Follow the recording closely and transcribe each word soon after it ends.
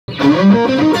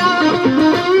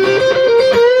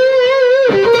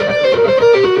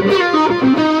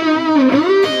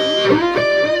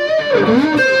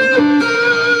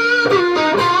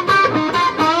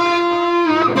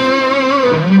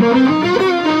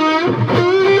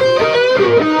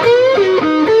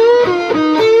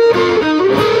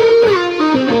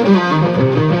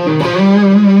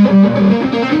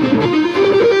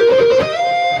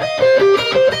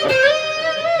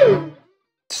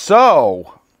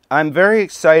So, I'm very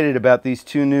excited about these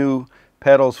two new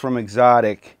pedals from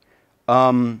Xotic.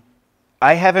 I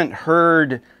haven't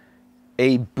heard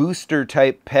a booster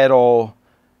type pedal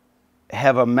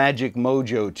have a magic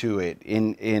mojo to it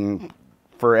in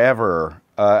forever.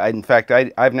 In fact,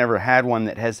 I've never had one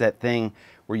that has that thing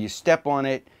where you step on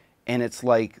it and it's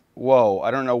like, whoa,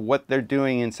 I don't know what they're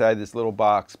doing inside this little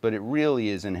box, but it really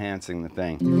is enhancing the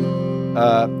thing.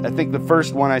 I think the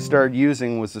first one I started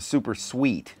using was the Super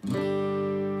Sweet.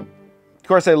 Of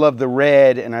course, I love the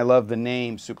red and I love the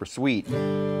name Super Sweet.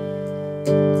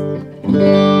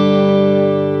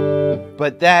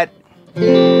 But that...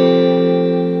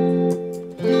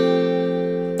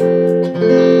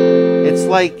 it's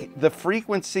like the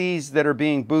frequencies that are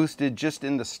being boosted just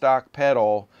in the stock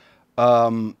pedal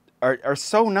are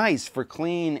so nice for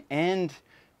clean and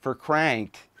for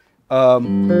cranked.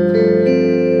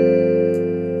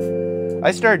 I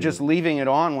started just leaving it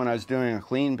on when I was doing a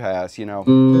clean pass, you know,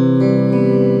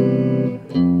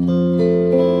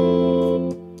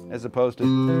 as opposed to,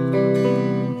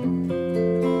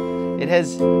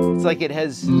 it's like it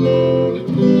has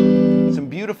some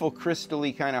beautiful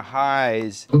crystally kind of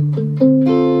highs,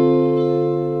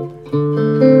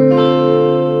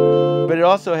 but it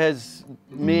also has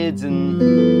mids and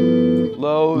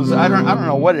lows. I don't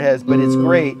know what it has, but it's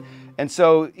great. And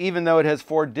so even though it has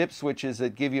 4 dip switches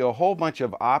that give you a whole bunch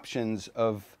of options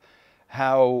of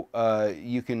how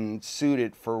you can suit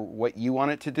it for what you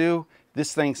want it to do,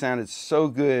 this thing sounded so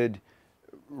good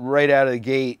right out of the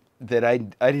gate that I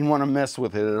didn't want to mess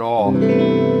with it at all.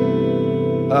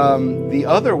 The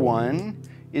other one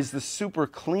is the Super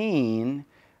Clean,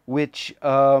 which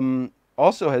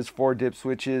also has 4 dip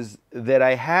switches that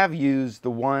I have used, the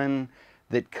one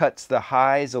that cuts the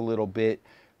highs a little bit,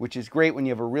 which is great when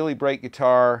you have a really bright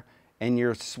guitar and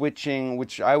you're switching,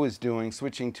 which I was doing,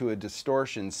 switching to a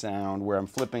distortion sound where I'm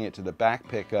flipping it to the back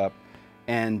pickup.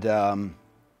 And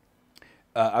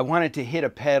I wanted to hit a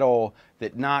pedal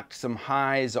that knocked some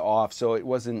highs off so it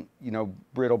wasn't, you know,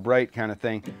 brittle bright kind of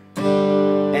thing.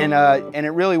 And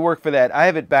it really worked for that. I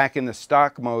have it back in the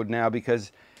stock mode now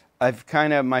because I've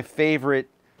kind of, my favorite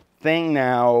thing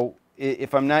now,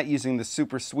 if I'm not using the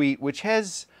Super Sweet, which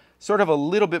has sort of a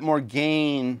little bit more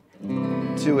gain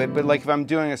to it, but like if I'm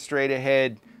doing a straight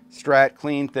ahead Strat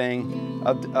clean thing,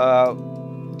 I'll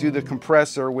do the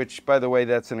compressor, which by the way,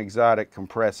 that's an Xotic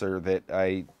compressor that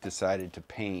I decided to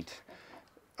paint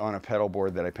on a pedal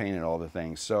board that I painted all the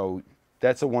things. So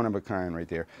that's a one of a kind right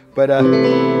there. But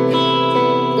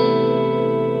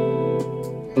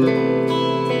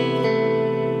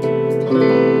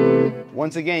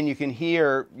once again, you can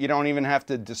hear, you don't even have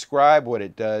to describe what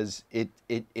it does. It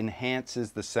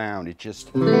enhances the sound. It just,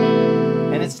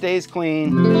 and it stays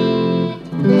clean.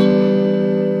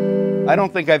 I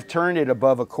don't think I've turned it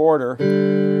above a quarter.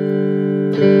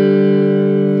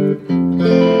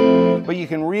 But you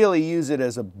can really use it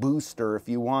as a booster if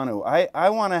you want to. I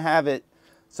want to have it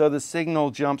so the signal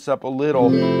jumps up a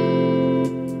little.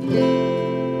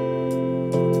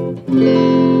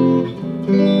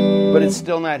 But it's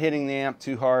still not hitting the amp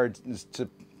too hard to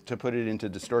put it into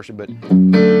distortion. But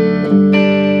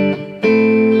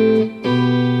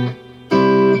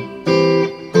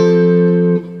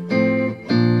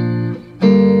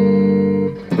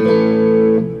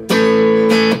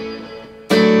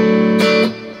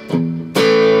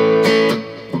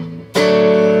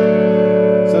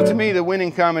so to me, the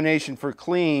winning combination for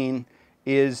clean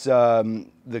is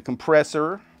the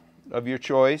compressor of your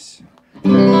choice,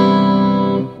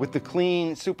 with the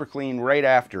clean, super clean right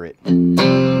after it.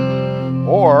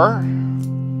 Or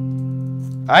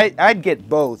I'd get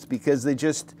both because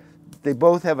they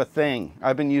both have a thing.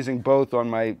 I've been using both on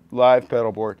my live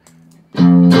pedal board.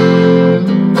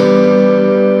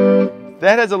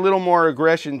 That has a little more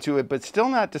aggression to it, but still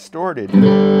not distorted.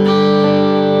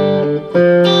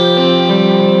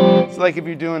 It's like if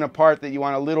you're doing a part that you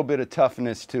want a little bit of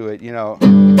toughness to it, you know.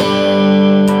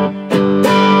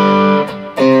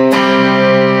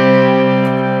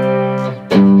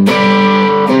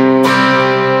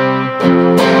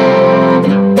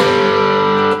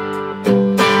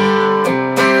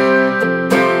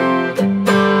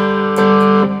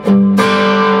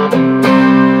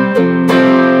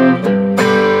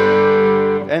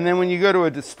 And then when you go to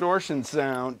a distortion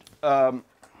sound,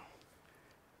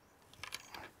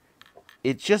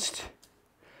 it just,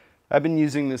 I've been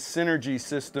using this Synergy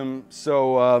system,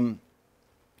 so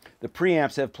the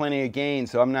preamps have plenty of gain,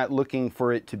 so I'm not looking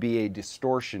for it to be a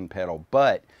distortion pedal,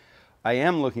 but I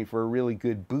am looking for a really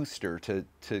good booster to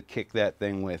kick that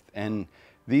thing with. And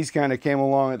these kind of came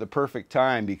along at the perfect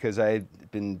time because I had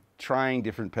been trying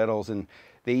different pedals and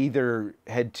they either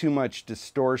had too much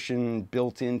distortion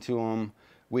built into them,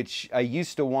 which I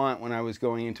used to want when I was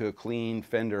going into a clean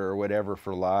Fender or whatever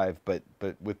for live, but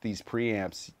with these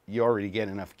preamps, you already get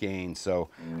enough gain. So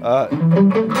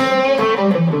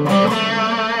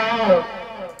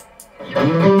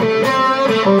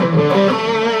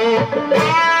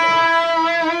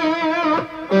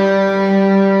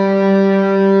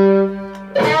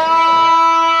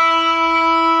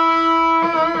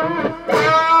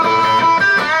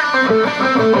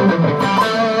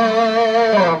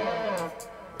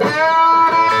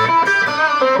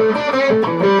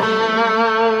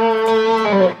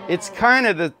it's kind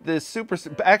of the super,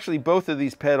 actually both of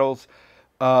these pedals,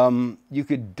 you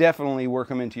could definitely work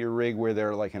them into your rig where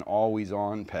they're like an always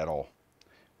on pedal,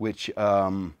 which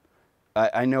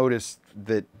I noticed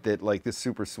that like this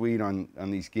Super Sweet on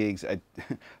these gigs, I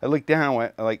looked down and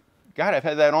went like, God, I've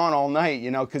had that on all night,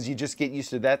 you know, because you just get used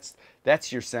to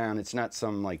that's your sound. It's not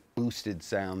some like boosted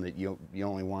sound that you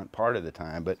only want part of the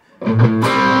time, but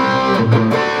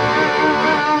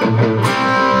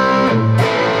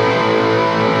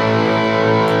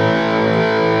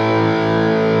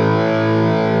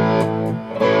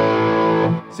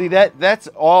see, that's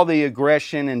all the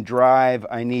aggression and drive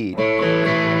I need.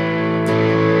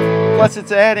 Plus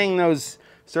it's adding those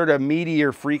sort of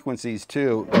meatier frequencies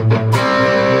too.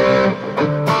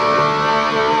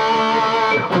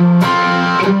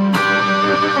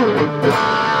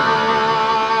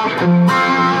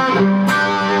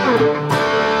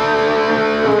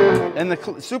 And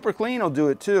the Super Clean will do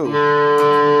it too.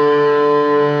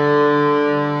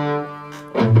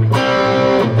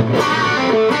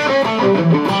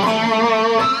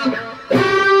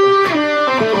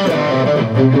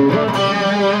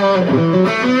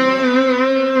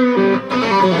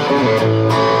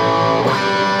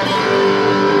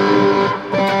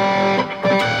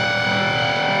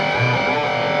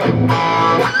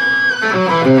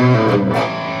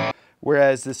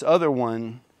 Whereas this other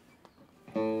one,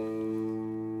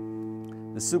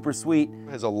 the Super Sweet,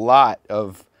 has a lot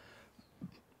of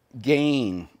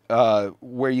gain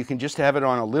where you can just have it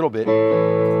on a little bit.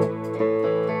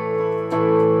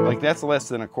 Like that's less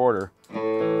than a quarter.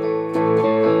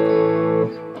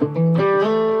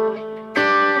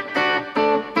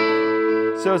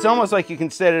 So it's almost like you can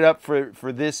set it up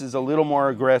for this is a little more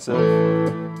aggressive,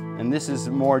 and this is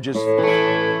more just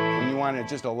when you want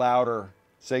just a louder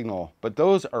signal. But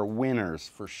those are winners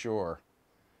for sure.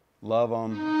 Love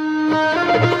them.